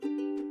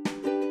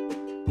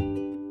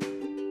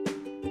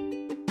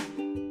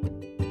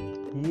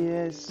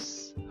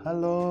I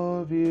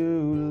love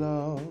you,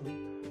 Lord.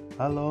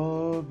 I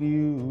love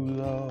you,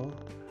 Lord.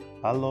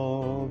 I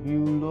love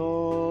you, Lord.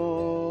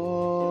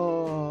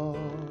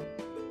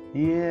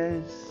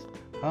 Yes,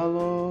 I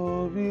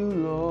love you,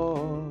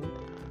 Lord.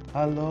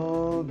 I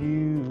love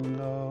you,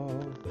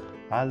 Lord.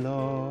 I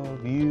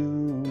love you,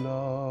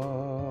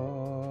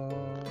 Lord.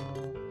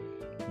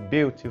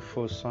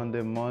 Beautiful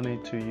Sunday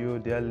morning to you,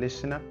 dear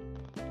listener.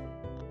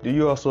 Do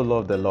you also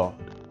love the Lord?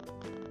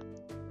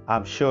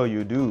 I'm sure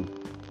you do.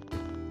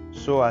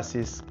 So as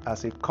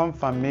a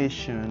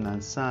confirmation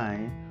and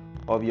sign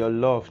of your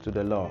love to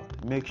the Lord,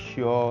 make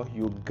sure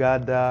you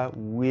gather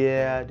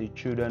where the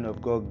children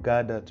of God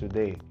gather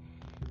today.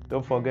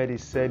 Don't forget, He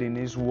said in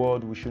His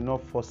word, we should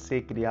not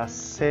forsake the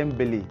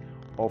assembly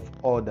of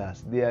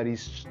others. There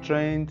is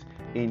strength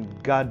in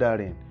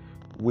gathering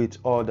with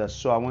others.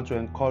 So I want to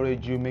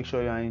encourage you, make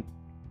sure you're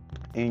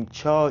in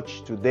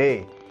church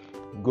today.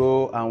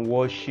 Go and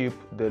worship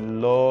the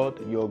Lord,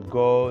 your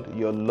God,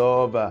 your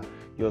lover,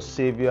 your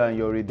Savior, and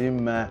your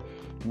Redeemer.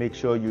 Make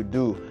sure you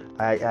do.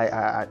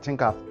 I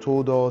think I've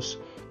told us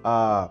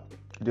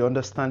the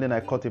understanding I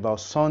caught about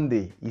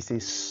Sunday is a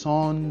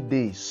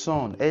Sunday,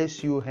 sun,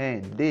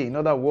 S-U-N, day. In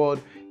other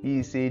words, it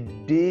is a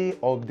day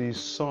of the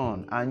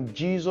sun, and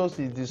Jesus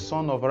is the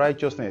Son of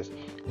righteousness.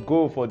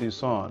 Go for the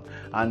sun,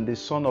 and the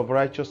Son of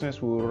righteousness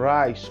will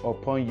rise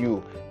upon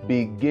you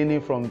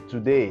beginning from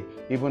today,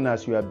 even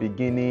as you are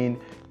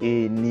beginning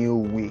a new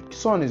week.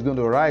 Sun is going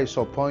to rise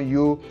upon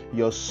you.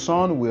 Your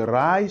sun will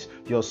rise,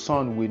 your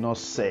sun will not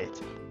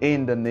set.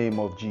 In the name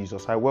of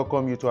Jesus, I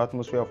welcome you to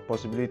Atmosphere of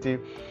Possibility,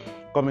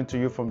 coming to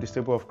you from the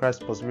Stable of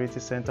Christ Possibility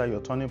Center,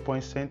 your turning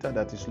point center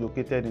that is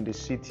located in the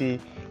city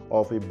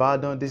of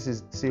Ibadan. This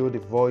is still the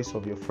voice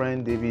of your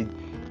friend David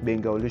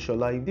Benga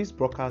Olushola. If this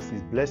broadcast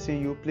is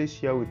blessing you, please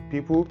share with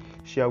people,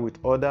 share with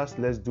others.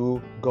 Let's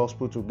do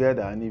gospel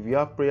together. And if you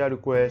have prayer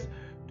requests,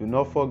 do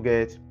not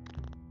forget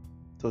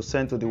to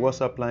send to the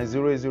WhatsApp line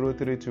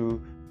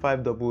 08032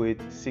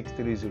 588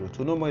 630.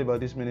 To know more about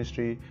this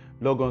ministry,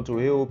 log on to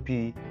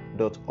aop.org.ng.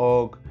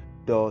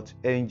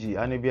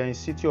 And if you are in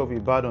city of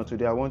Ibadan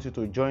today, I want you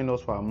to join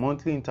us for our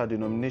monthly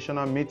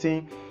interdenominational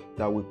meeting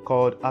that we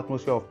called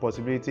Atmosphere of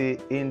Possibility.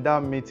 In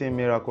that meeting,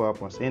 miracle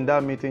happens. In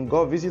that meeting,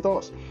 God visits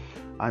us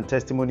and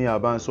testimony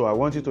abounds. So I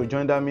want you to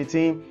join that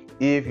meeting.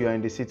 If you are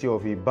in the city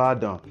of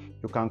Ibadan,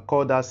 you can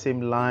call that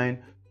same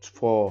line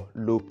for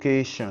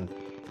location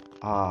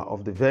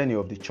of the venue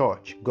of the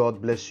church.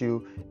 God bless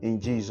you in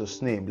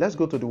Jesus' name. Let's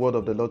go to the word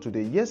of the Lord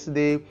today.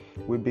 Yesterday,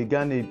 we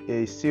began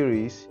a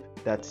series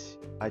that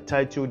I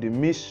titled The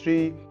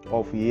Mystery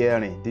of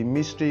Hearing. The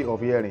Mystery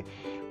of Hearing.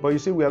 But you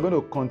see, we are going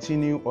to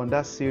continue on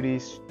that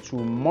series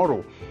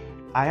tomorrow.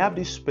 I have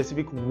this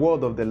specific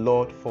word of the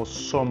Lord for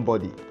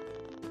somebody,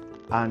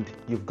 and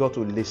you've got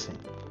to listen.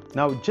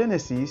 Now,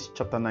 Genesis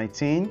chapter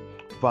 19,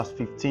 verse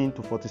 15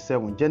 to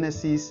 47.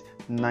 Genesis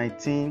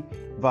 19,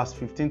 verse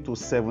 15 to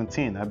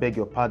 17. I beg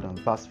your pardon.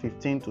 Verse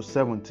 15 to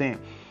 17.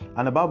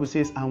 And the Bible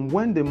says, and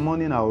when the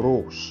morning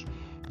arose,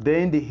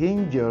 then the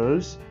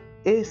angels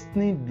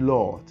hastened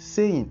Lord,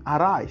 saying,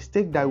 arise,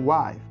 take thy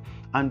wife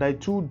and thy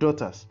two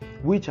daughters,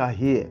 which are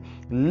here,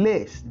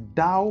 lest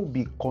thou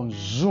be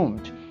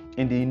consumed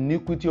in the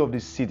iniquity of the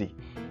city.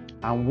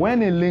 And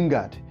when he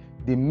lingered,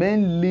 the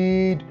men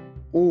laid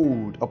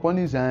hold upon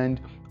his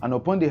hand, and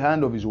upon the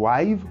hand of his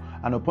wife,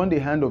 and upon the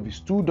hand of his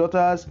two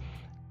daughters,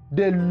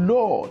 the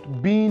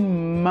Lord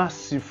being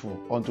merciful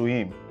unto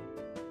him.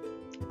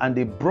 And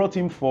they brought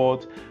him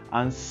forth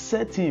and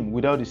set him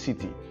without the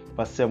city.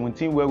 Verse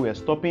 17, where we are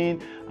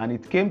stopping. And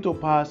it came to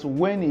pass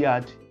when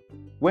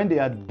they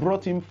had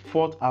brought him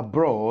forth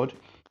abroad,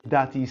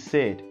 that he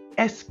said,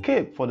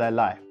 escape for thy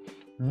life.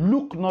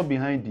 Look not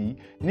behind thee,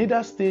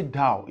 neither stay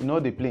thou in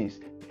all the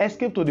plains.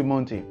 Escape to the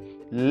mountain,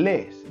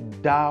 lest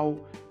thou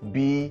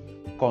be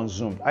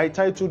consumed. I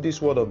titled this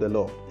word of the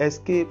Lord,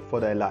 escape for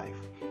thy life.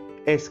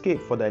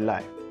 Escape for thy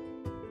life.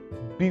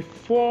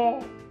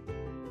 Before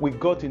we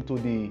got into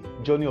the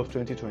journey of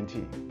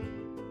 2020,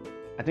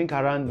 I think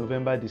around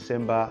November,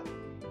 December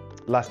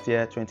last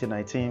year,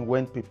 2019,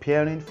 when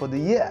preparing for the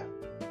year,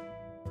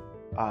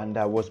 and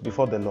I was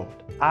before the Lord,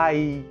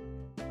 I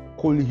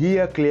could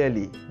hear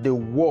clearly the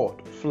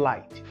word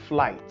flight,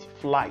 flight,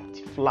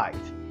 flight, flight.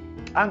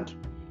 And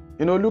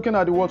looking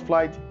at the word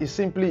flight, it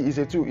simply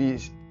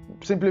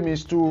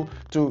means two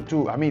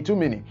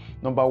meaning.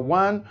 Number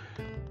one,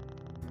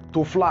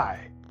 to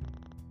fly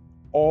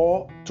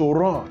or to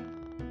run.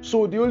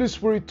 So the Holy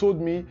Spirit told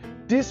me,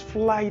 this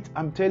flight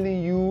I'm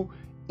telling you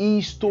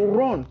is to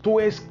run, to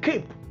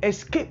escape.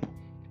 You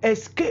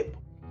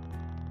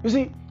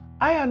see,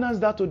 I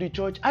announced that to the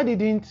church. I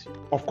didn't,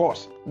 of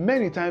course,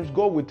 many times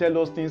God will tell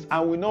us things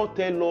and will not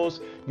tell us,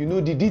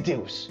 the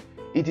details.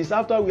 It is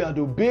after we had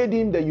obeyed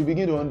Him that you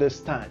begin to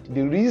understand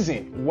the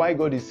reason why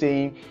God is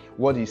saying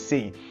what He's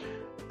saying.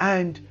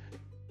 And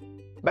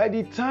by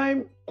the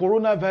time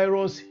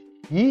coronavirus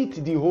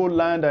hit the whole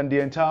land and the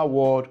entire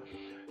world,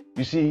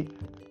 you see,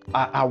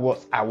 I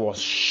was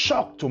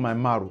shocked to my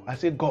marrow. I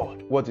said,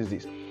 God, what is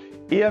this?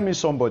 Hear me,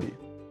 somebody.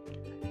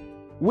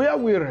 Where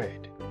we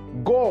read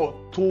God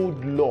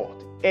told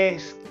Lot,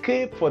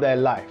 escape for thy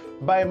life.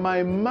 By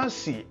my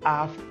mercy,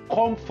 I have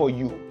come for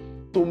you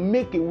to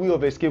make a way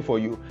of escape for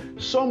you.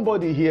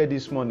 Somebody here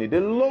this morning, the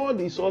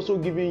Lord is also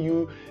giving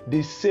you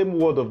the same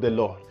word of the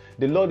Lord.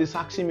 The Lord is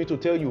asking me to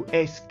tell you,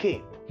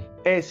 escape,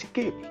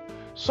 escape.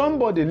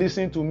 Somebody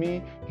listen to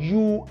me,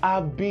 you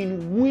have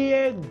been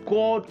where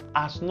God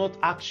has not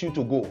asked you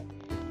to go.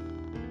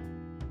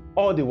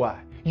 All the while,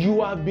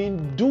 you have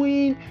been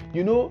doing,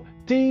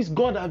 things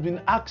God has been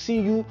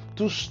asking you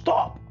to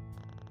stop.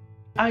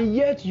 And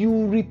yet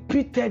you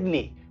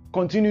repeatedly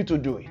continue to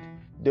do it.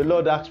 The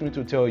Lord asked me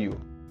to tell you,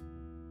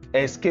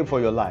 escape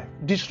for your life.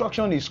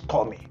 Destruction is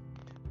coming.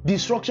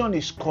 Destruction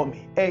is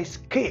coming.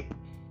 Escape.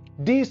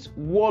 This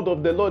word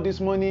of the Lord this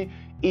morning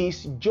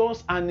is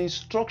just an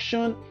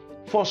instruction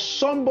for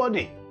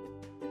somebody.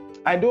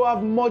 I don't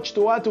have much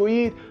to add to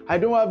it. I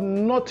don't have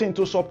nothing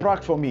to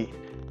subtract from it.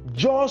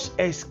 Just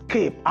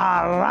escape.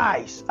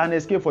 Arise and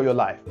escape for your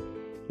life.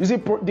 You see,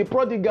 the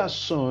prodigal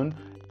son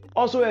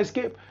also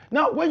escaped.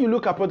 Now, when you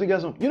look at prodigal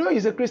son,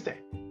 he's a Christian.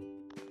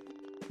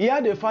 He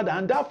had a father,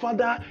 and that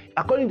father,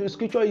 according to the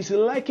scripture, is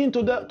likened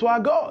to our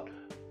God.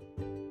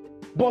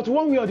 But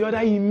one way or the other,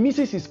 he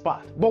misses his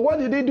path. But what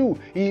did he do?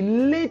 He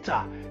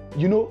later,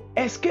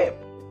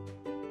 escaped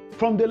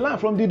from the land,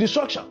 from the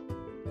destruction,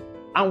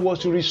 and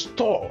was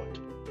restored.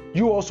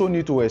 You also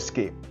need to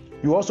escape.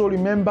 You also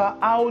remember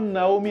how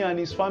Naomi and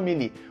his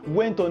family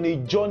went on a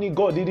journey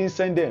God didn't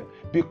send them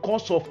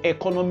because of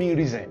economic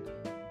reason.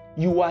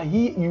 You are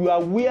here, you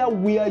are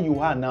where you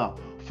are now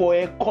for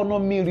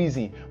economic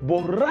reason.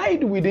 But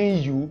right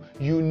within you,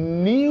 you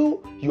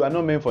knew you are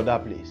not meant for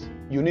that place.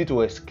 You need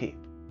to escape.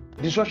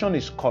 Destruction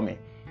is coming.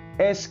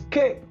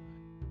 Escape.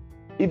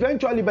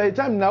 Eventually, by the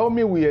time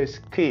Naomi will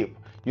escape,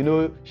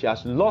 she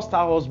has lost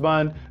her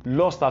husband,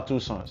 lost her 2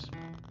 sons.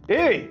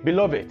 Hey,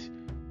 beloved,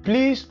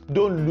 please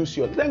don't lose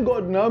your life. Thank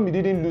God Naomi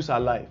didn't lose her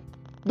life.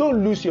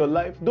 Don't lose your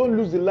life. Don't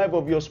lose the life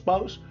of your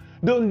spouse.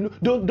 Don't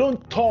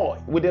toy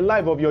with the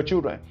life of your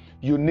children.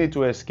 You need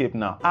to escape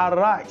now.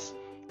 Arise.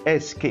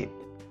 Escape.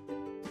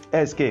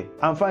 Escape.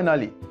 And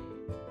finally,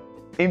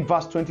 in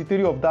verse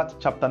 23 of that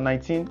chapter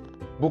 19,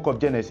 book of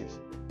Genesis,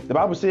 the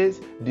Bible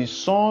says, the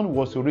sun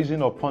was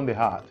risen upon the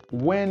earth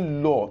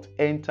when Lot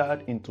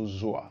entered into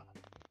Zoar.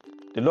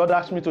 The Lord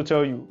asked me to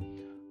tell you,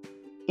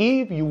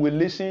 if you will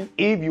listen,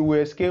 if you will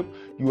escape,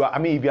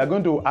 if you are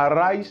going to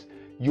arise,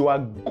 you are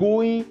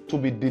going to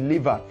be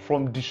delivered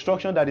from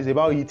destruction that is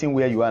about eating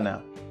where you are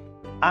now.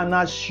 And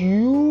as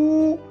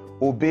you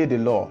obey the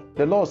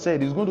Lord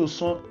said He's going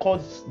to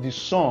cause the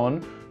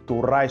sun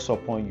to rise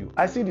upon you.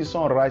 I see the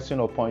sun rising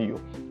upon you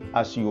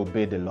as you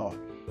obey the Lord.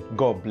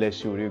 God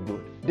bless you real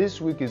good.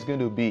 This week is going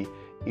to be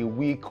a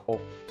week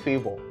of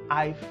favor,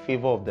 high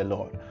favor of the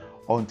Lord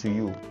unto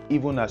you,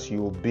 even as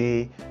you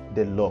obey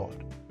the Lord.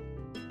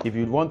 If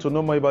you want to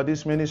know more about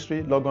this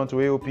ministry, log on to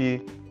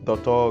aop.org.ng.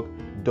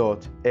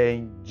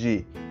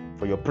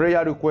 For your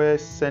prayer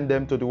requests, send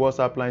them to the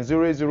WhatsApp line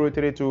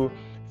 08032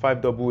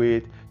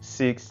 588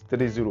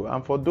 630.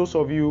 And for those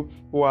of you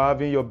who are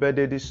having your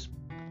birthday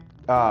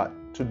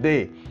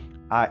today,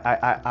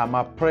 I'm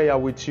a prayer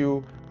with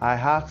you. I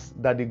ask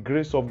that the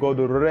grace of God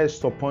will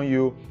rest upon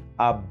you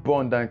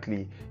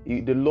abundantly.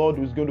 The Lord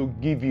is going to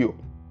give you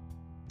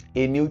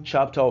a new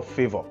chapter of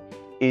favor,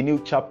 a new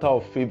chapter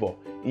of favor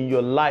in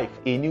your life,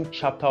 a new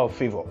chapter of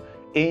favor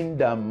in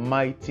the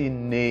mighty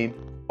name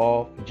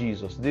of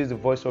Jesus. This is the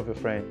voice of a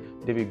friend,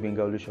 David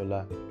Benga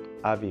Olushola.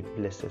 Have a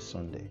blessed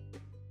Sunday.